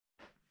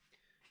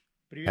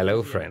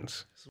Hello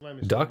friends,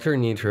 Dr.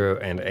 Nitro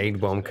and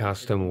 8-Bomb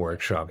Custom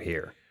Workshop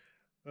here.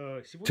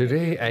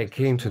 Today I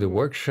came to the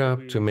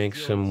workshop to make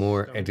some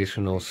more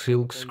additional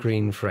silk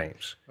screen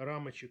frames.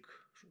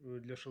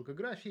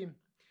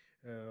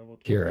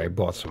 Here I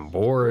bought some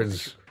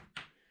boards,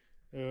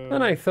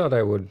 and I thought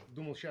I would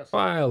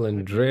file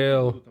and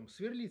drill,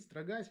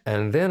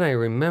 and then I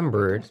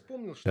remembered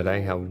that I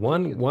have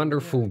one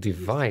wonderful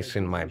device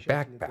in my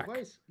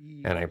backpack,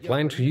 and I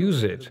plan to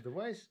use it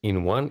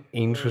in one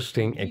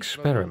interesting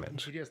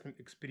experiment.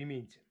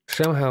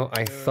 Somehow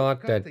I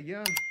thought that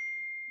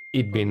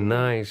it'd be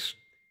nice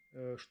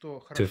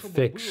to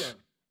fix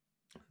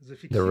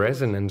the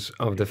resonance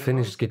of the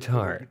finished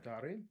guitar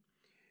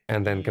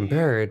and then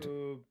compare it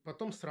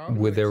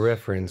with the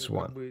reference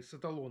one.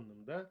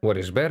 What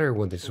is better,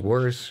 what is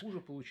worse,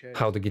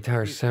 how the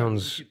guitar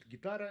sounds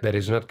that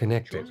is not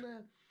connected,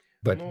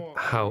 but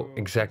how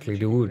exactly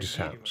the wood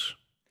sounds.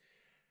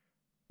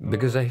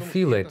 Because I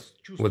feel it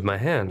with my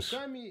hands,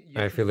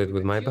 I feel it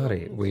with my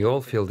body, we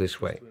all feel this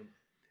way.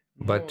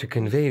 But to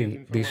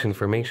convey this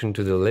information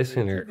to the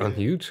listener on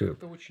YouTube,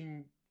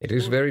 it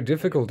is very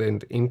difficult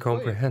and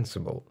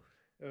incomprehensible.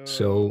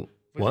 So,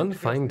 one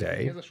fine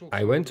day,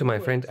 I went to my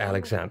friend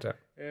Alexander,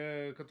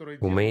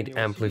 who made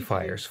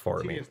amplifiers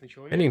for me.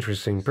 An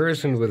interesting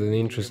person with an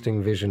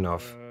interesting vision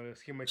of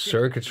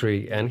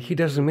circuitry, and he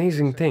does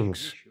amazing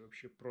things.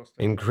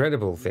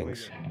 Incredible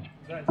things.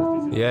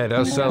 Yeah, it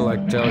does sound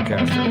like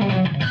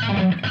Telecaster.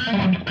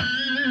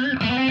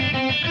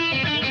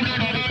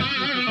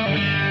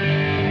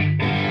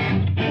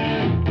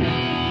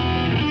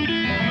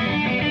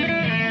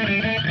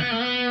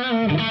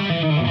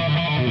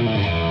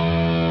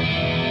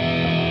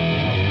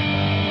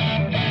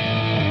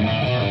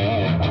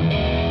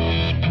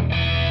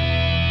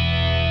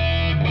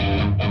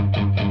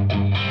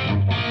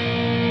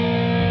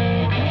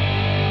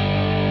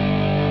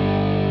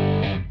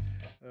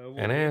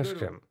 And I asked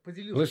him,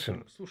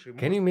 listen,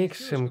 can you make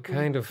some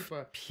kind of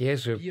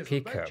piezo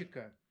pickup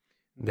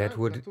that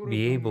would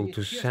be able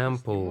to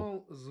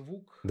sample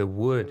the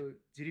wood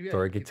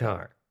for a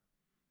guitar,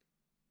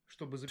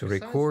 to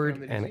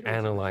record and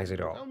analyze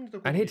it all?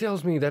 And he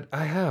tells me that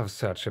I have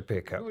such a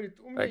pickup.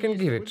 I can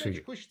give it to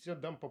you.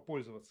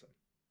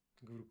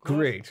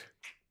 Great.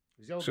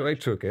 So I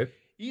took it,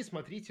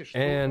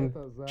 and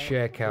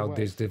check out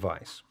this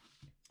device.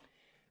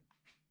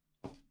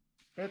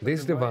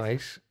 This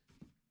device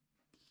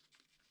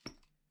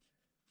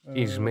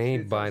is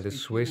made by the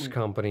Swiss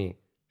company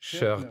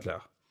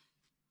Schörtler.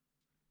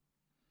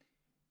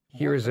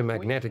 Here is a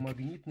magnetic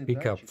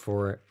pickup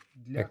for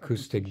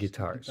acoustic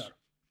guitars.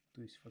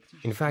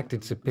 In fact,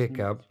 it's a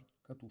pickup.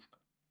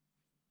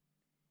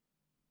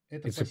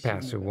 It's a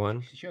passive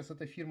one.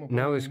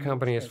 Now this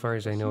company, as far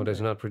as I know,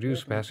 does not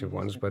produce passive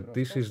ones, but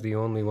this is the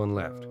only one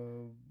left.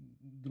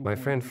 My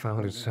friend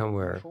found it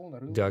somewhere,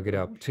 dug it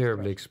up,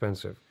 terribly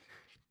expensive.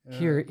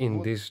 Here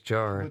in this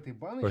jar,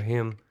 for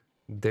him,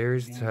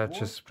 there's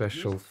such a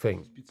special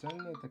thing.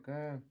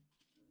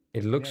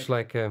 It looks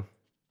like a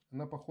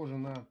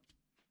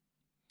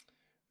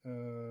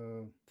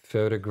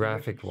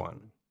photographic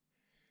one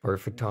for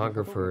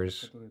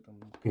photographers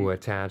who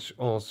attach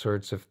all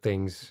sorts of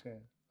things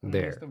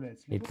there.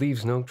 It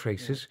leaves no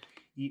traces,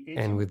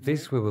 and with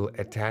this we will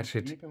attach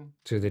it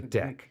to the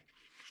deck.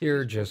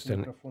 Here just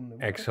an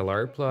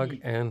XLR plug,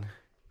 and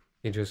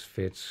it just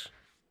fits.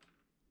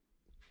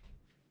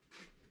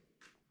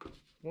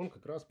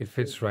 It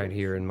fits right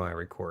here in my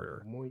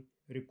recorder.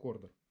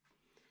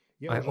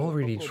 I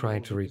already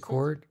tried to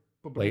record,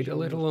 played a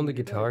little on the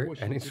guitar,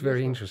 and it's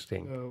very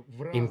interesting.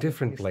 In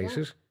different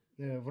places,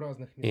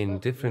 in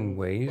different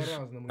ways,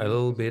 a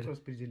little bit,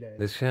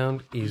 the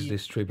sound is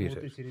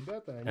distributed.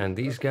 And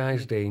these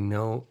guys, they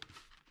know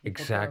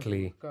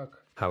exactly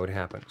how it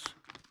happens.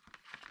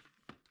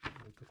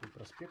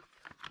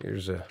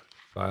 Here's a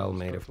file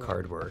made of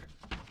cardboard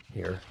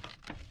here.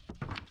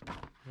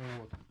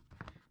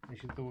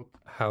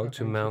 How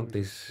to mount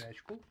this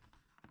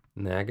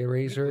nag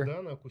eraser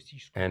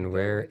and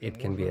where it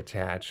can be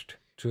attached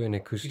to an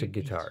acoustic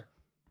guitar.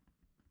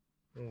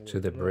 To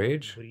the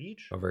bridge,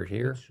 over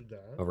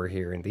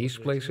here in these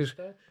places.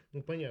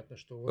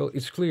 Well,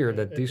 it's clear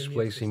that this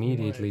place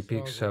immediately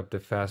picks up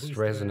the fast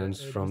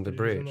resonance from the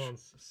bridge.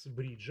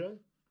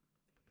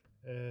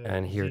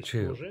 And here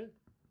too.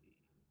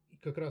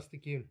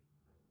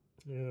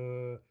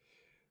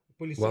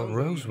 While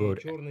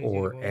rosewood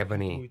or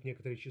ebony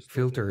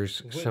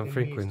filters some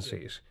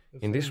frequencies,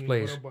 in this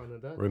place,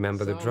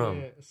 remember the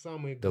drum,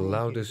 the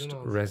loudest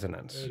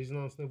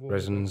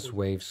resonance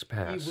waves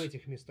pass,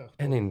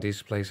 and in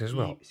this place as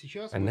well.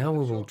 And now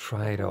we will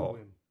try it all.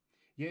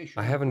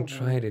 I haven't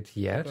tried it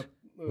yet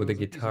with the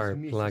guitar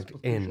plugged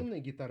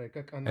in,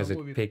 as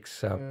it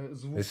picks up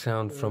the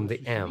sound from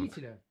the amp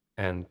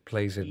and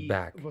plays it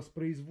back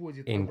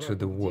into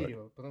the wood.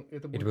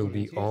 It will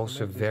be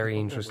also very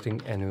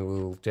interesting, and we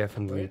will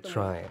definitely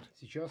try it.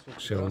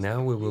 So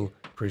now we will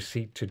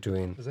proceed to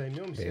doing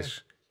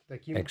this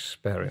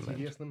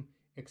experiment.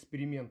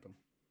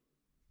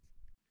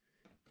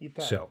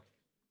 So,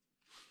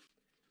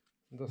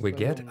 we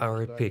get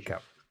our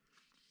pickup.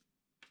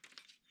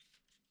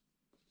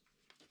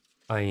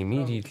 I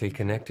immediately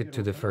connect it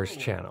to the first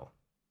channel.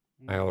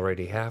 I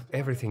already have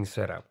everything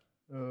set up.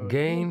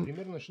 Gain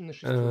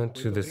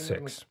to the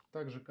 6.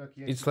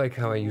 It's like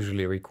how I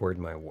usually record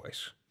my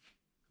voice.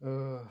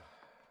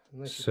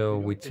 So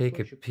we take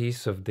a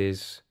piece of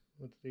this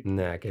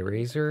neck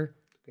eraser.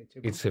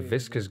 It's a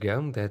viscous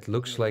gum that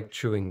looks like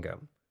chewing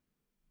gum.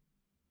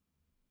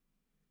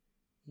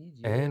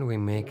 And we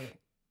make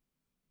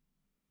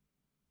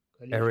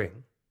a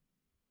ring.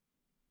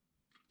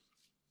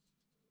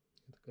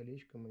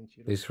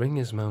 This ring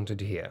is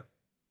mounted here.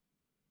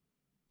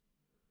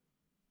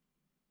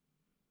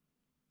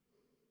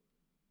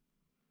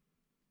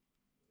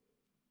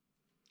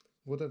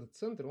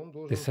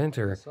 The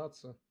center,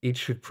 it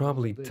should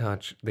probably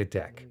touch the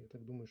deck.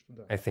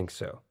 I think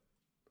so.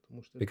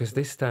 Because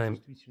this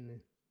time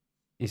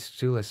is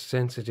still a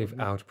sensitive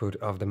output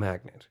of the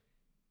magnet.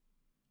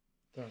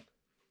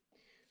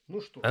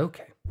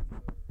 Okay.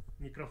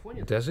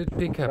 Does it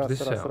pick up the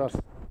sound?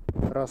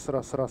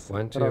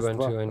 1, 2, 1, 2,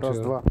 1,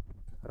 2.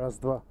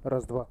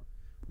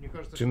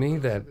 To me,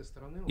 that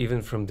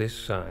even from this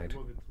side,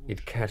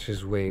 it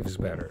catches waves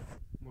better.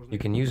 You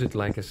can use it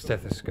like a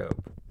stethoscope.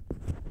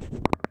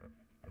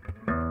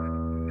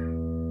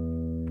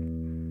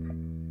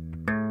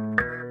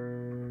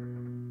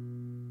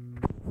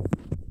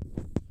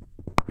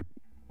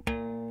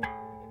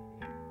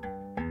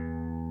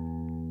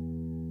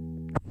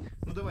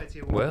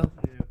 Well,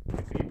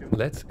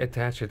 let's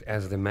attach it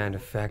as the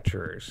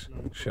manufacturers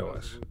show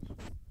us.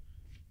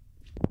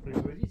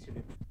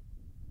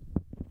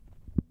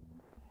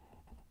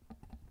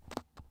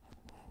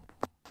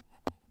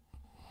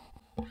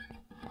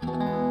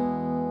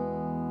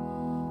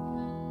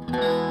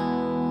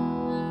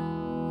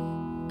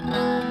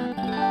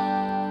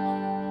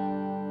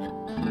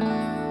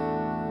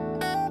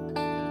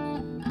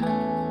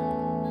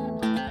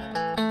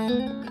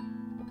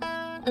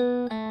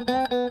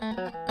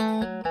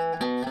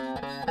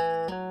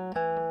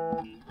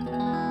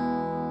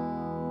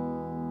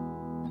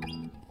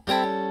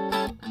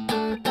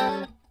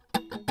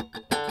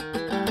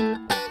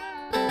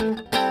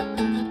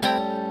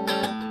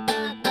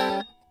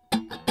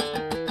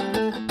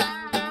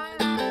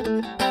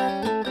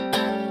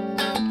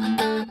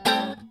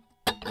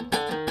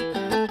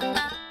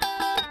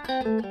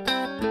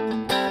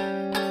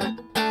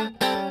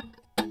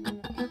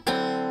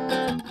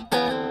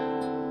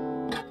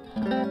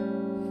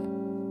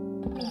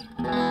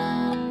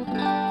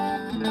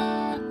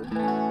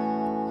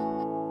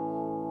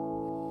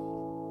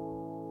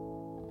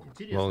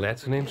 Well,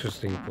 that's an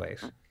interesting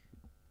place.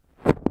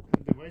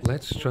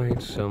 Let's try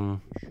it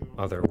some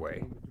other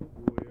way.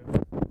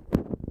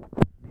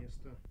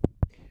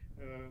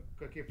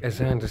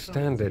 As I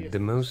understand it, the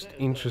most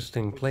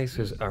interesting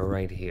places are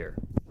right here.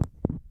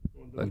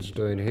 Let's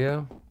do it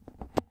here.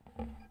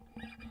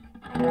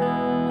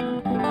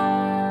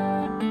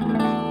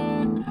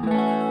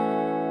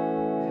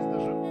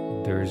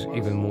 There's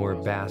even more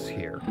bass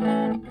here.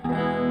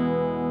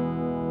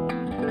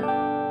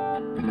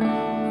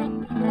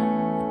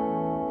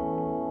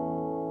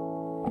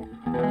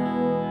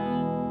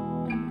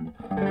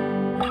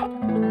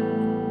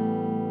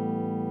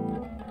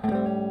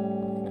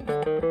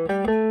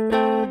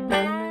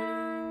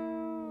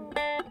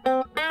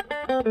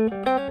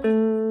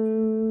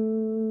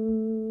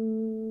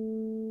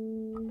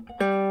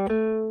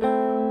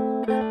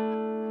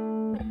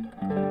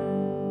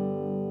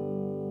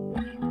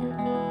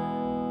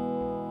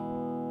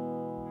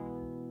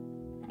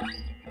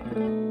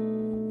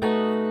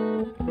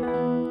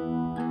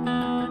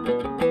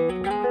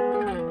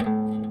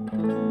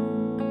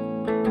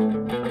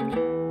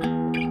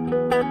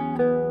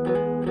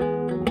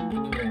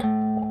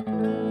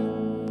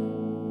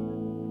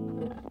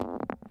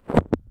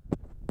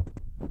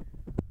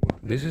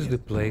 This is the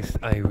place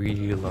I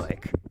really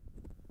like.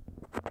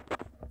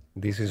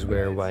 This is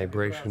where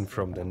vibration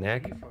from the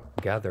neck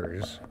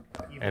gathers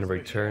and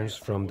returns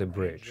from the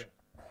bridge.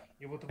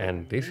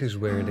 And this is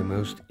where the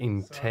most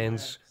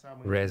intense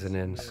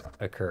resonance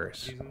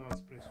occurs.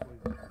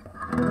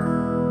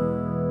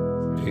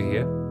 Do you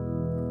hear?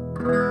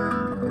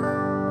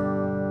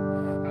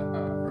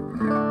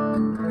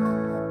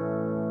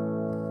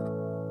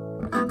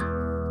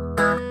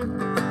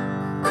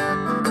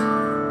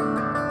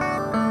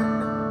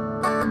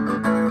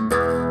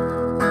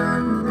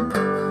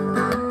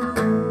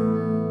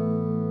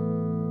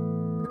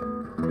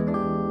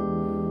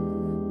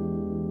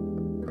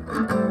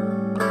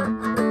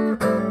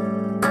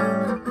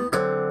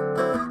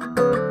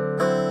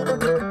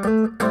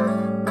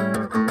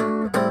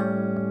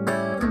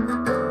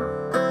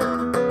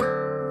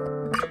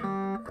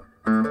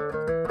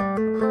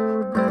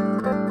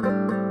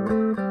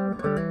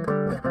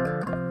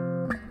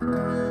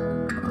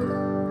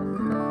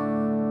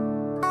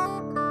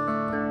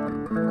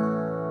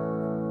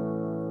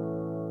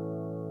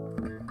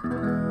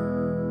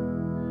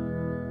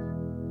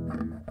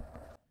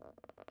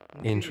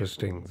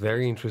 Interesting,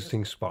 very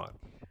interesting spot.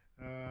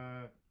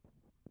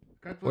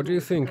 What do you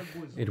think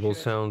it will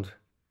sound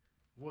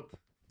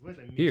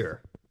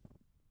Here.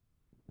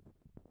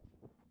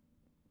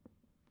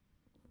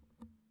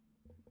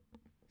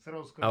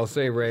 I'll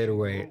say right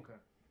away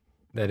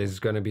that it's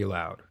gonna be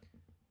loud,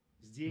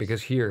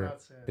 because here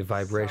the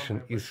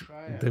vibration is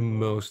the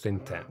most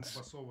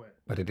intense,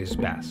 but it is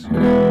bass.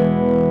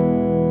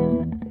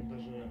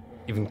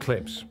 Even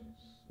clips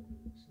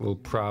will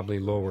probably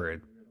lower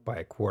it by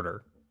a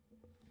quarter,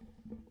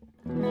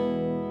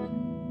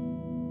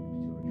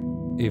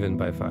 even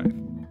by 5.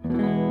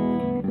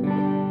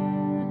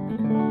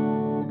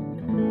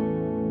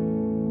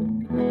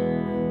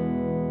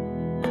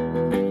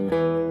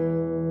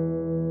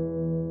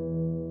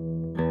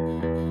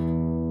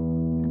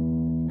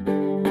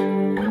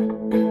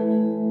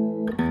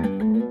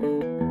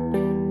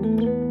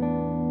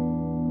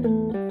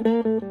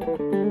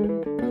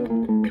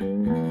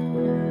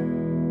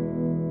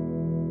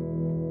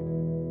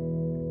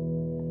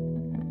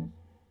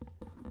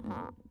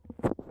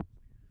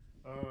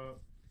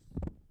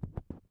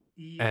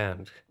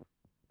 And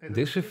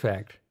this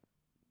effect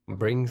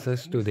brings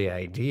us to the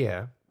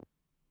idea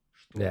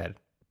that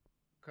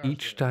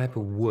each type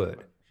of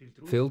wood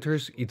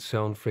filters its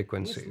own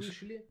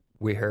frequencies.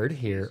 We heard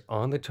here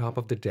on the top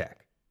of the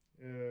deck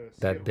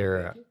that there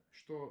are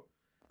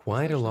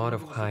quite a lot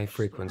of high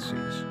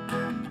frequencies.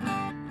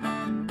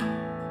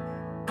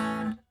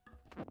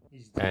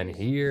 And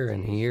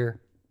here.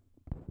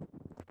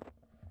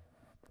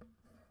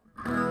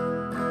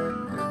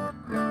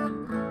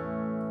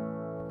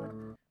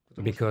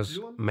 Because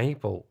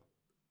maple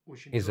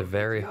is a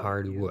very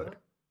hard wood,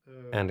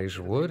 and this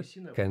wood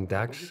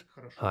conducts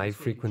high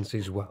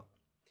frequencies well.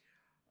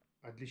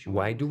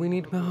 Why do we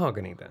need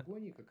mahogany then?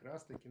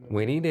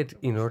 We need it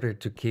in order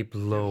to keep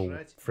low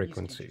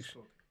frequencies.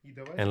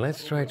 And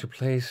let's try to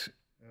place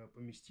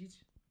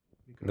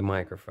the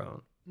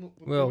microphone.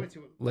 Well,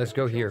 let's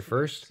go here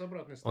first,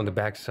 on the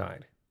back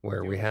side,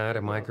 where we had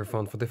a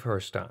microphone for the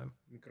first time.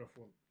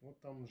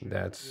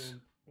 That's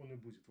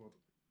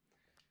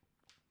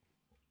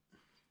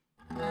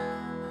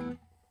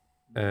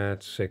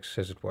at 6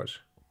 as it was.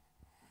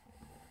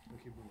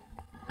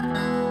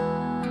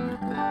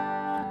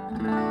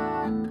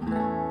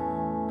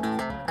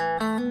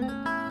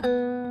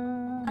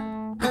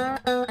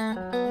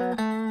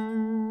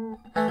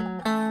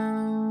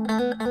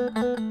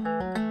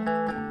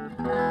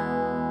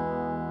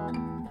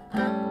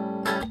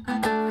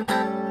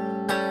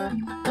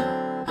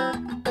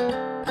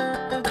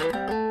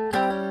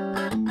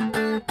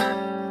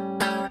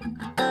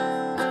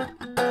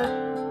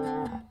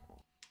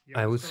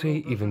 I would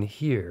say even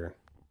here,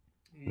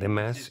 the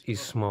mass is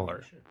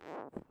smaller.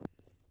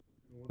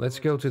 Let's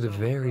go to the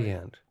very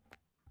end.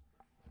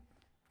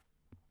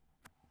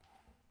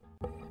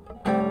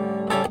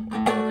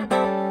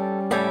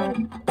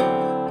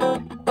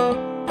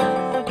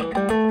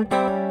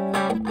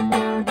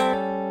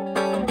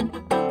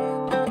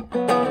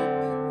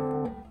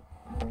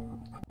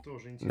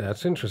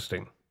 That's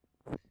interesting.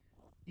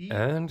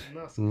 And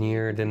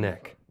near the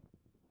neck.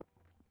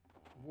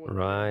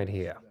 Right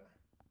here.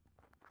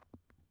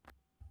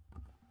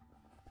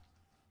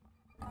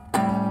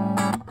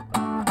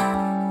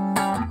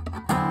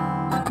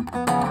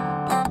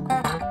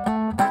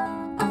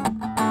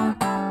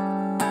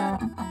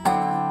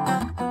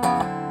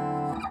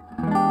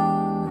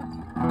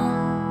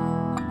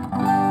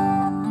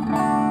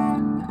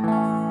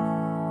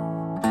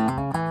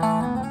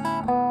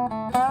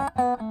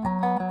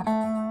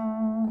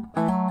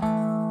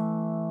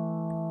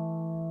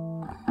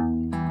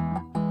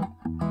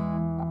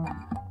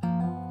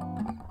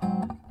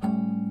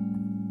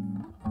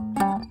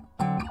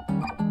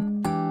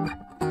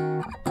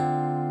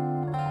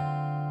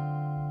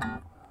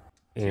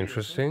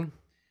 Interesting.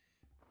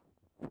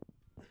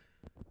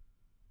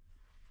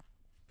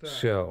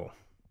 So,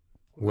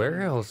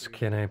 where else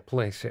can I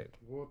place it?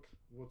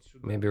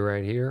 Maybe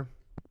right here?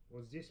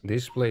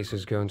 This place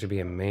is going to be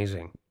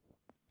amazing.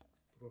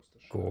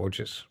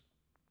 Gorgeous.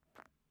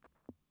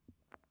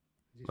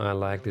 I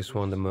like this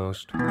one the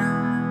most.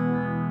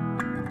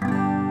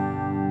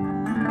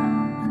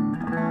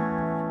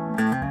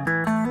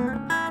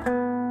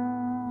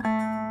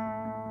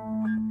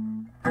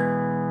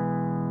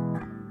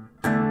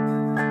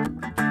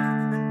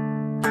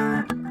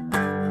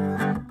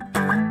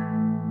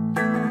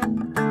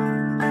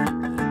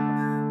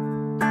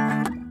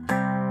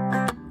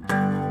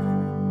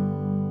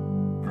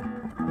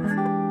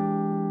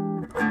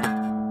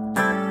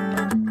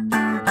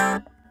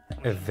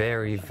 A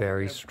very,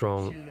 very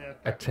strong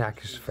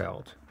attack is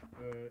felt,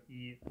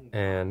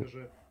 and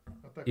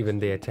even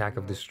the attack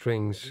of the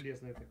strings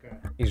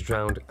is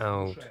drowned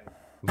out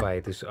by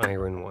this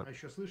iron one.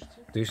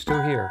 Do you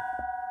still hear?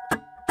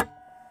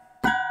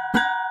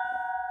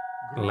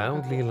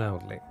 Loudly,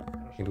 loudly.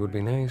 It would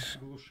be nice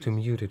to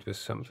mute it with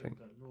something,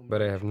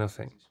 but I have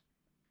nothing.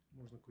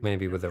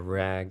 Maybe with a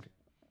rag.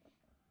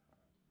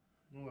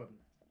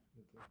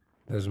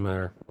 Doesn't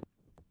matter.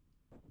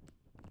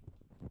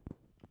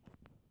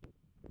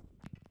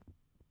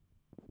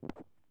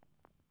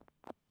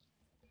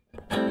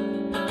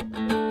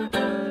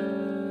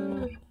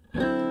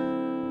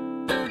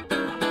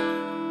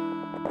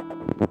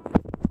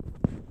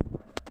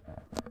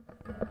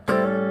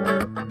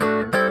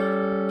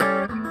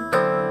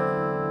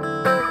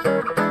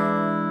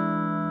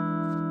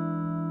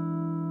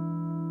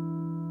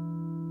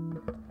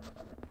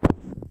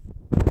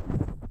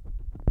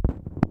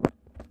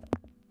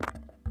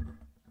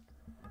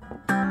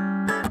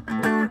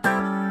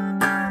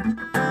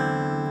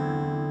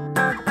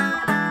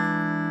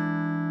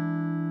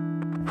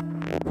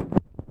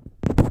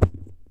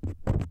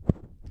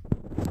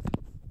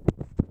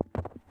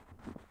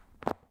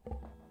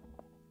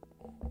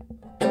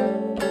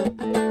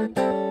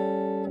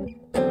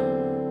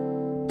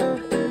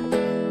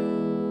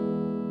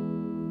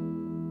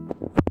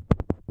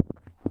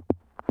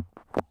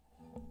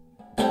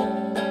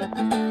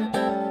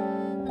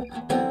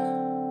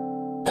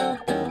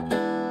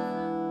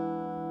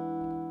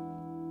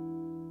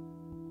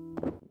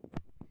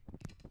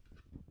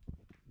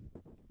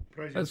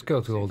 Let's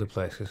go to all the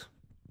places.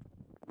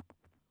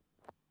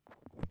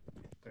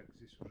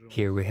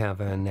 Here we have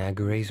a nag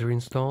razor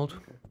installed.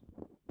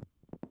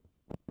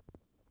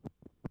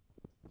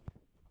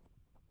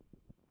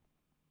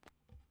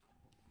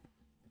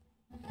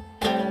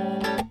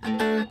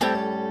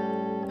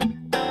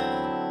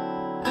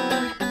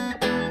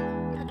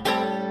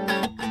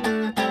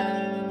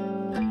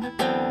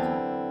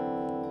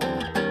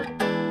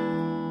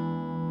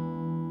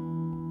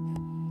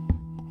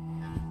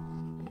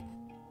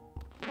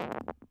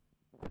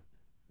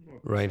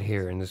 Right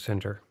here in the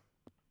center.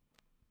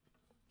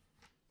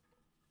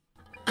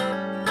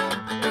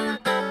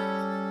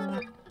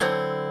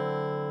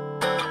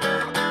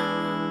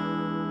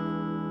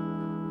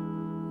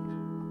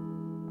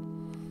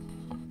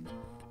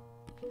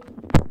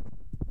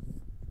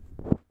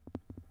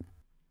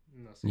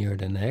 Near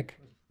the neck.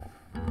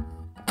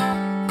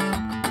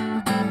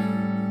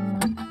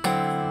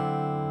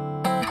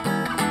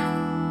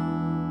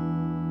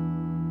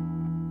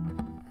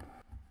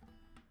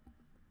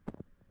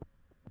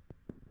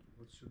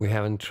 We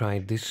haven't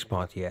tried this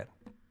spot yet.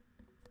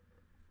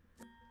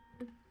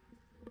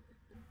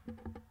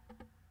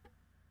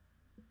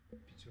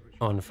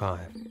 On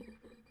 5.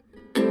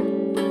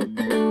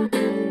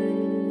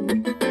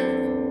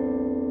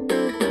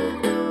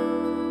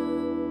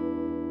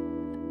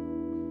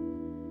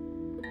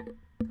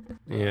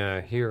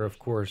 Yeah, here of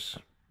course,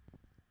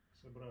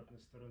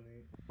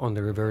 on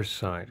the reverse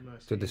side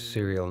to the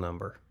serial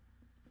number.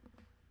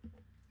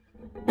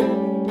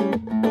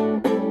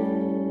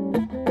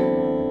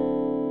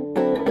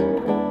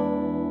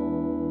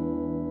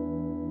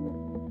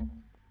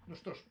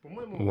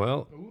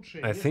 Well,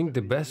 I think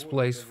the best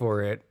place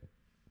for it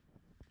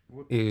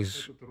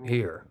is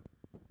here.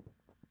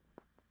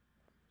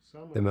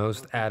 The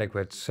most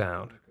adequate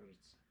sound,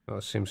 well,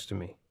 it seems to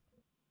me.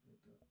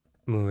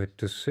 Move it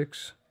to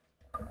 6.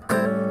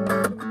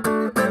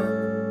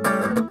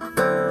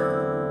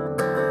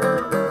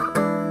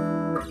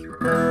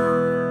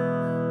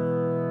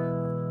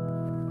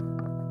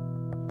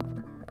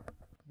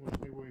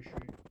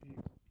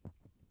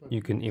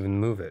 You can even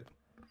move it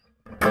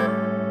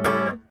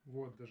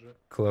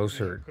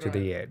closer to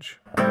the edge.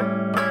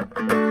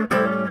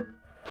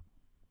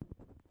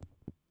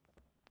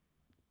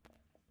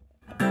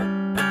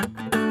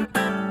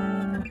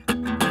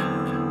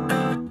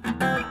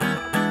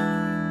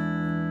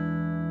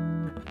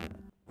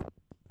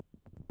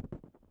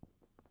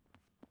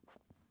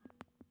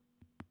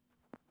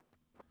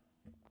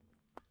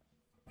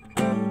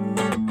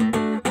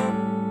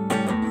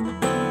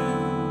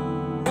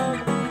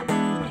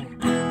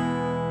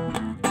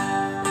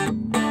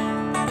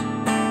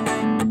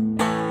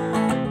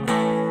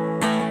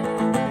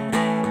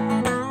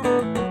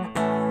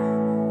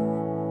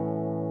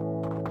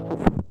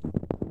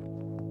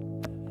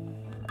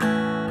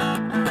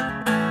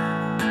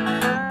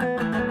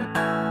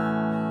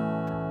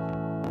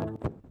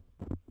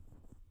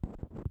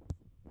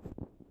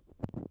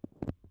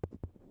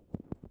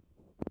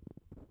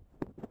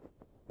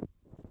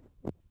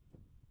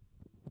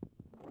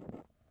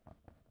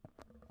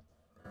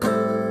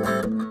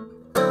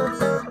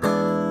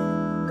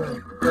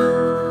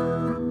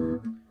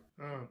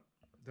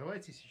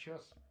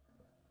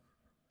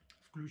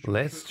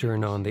 Let's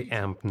turn on the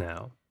amp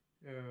now.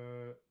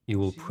 You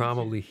will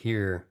probably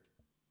hear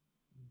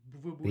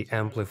the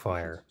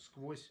amplifier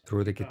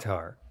through the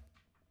guitar.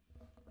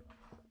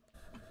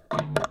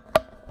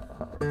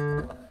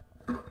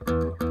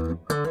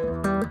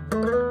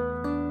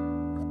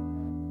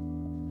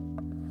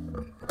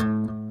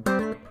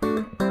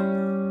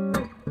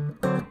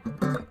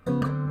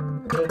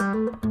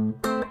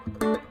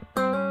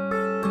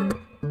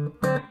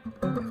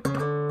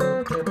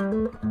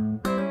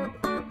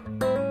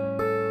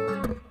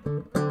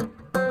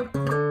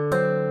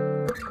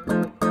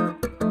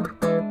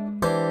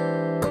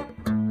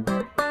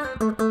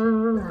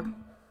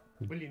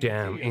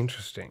 Damn,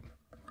 interesting.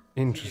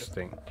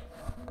 Interesting.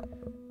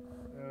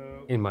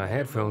 In my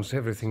headphones,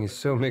 everything is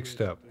so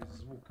mixed up.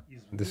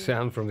 The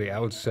sound from the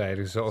outside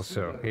is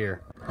also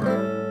here.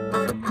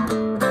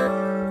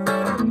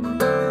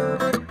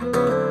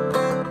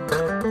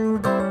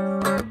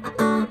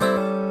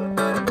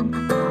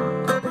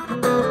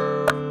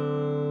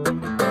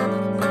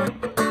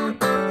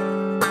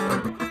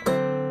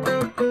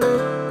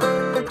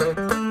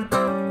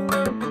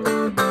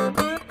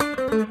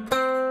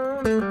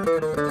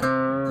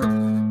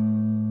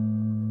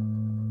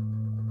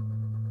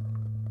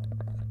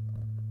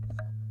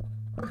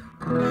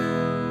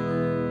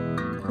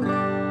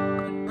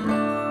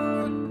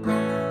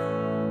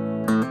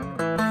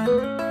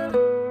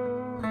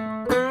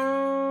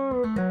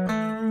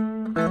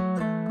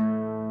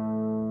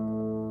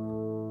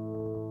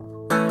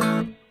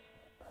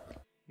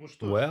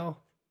 Well,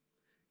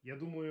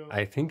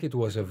 I think it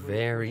was a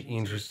very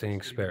interesting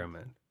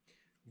experiment.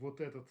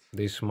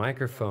 This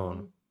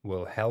microphone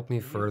will help me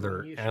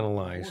further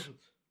analyze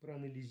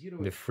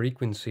the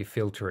frequency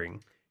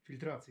filtering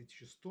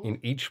in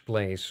each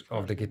place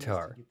of the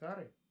guitar,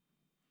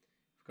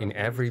 in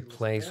every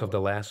place of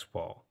the Les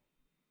Paul.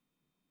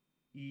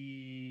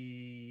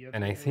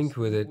 And I think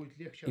with it,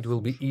 it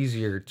will be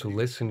easier to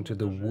listen to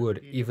the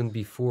wood even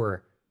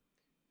before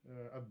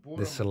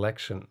the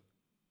selection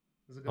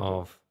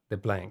of the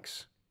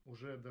blanks.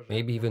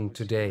 Maybe even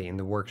today in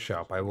the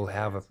workshop, I will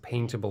have a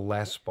paintable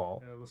Les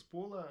Paul.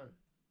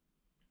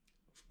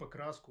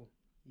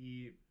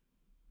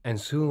 And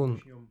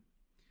soon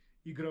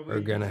we're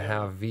gonna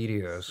have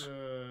videos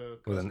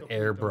with an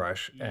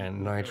airbrush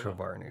and nitro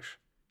varnish.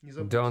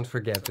 Don't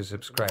forget to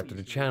subscribe to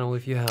the channel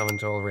if you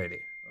haven't already.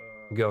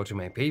 Go to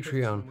my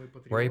Patreon,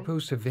 where I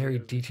post a very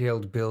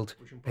detailed build,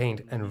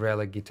 paint and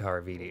relic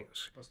guitar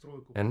videos.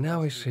 And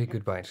now I say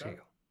goodbye to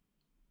you.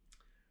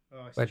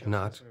 But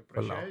not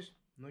for long.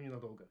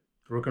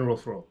 Rock and roll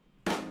for all.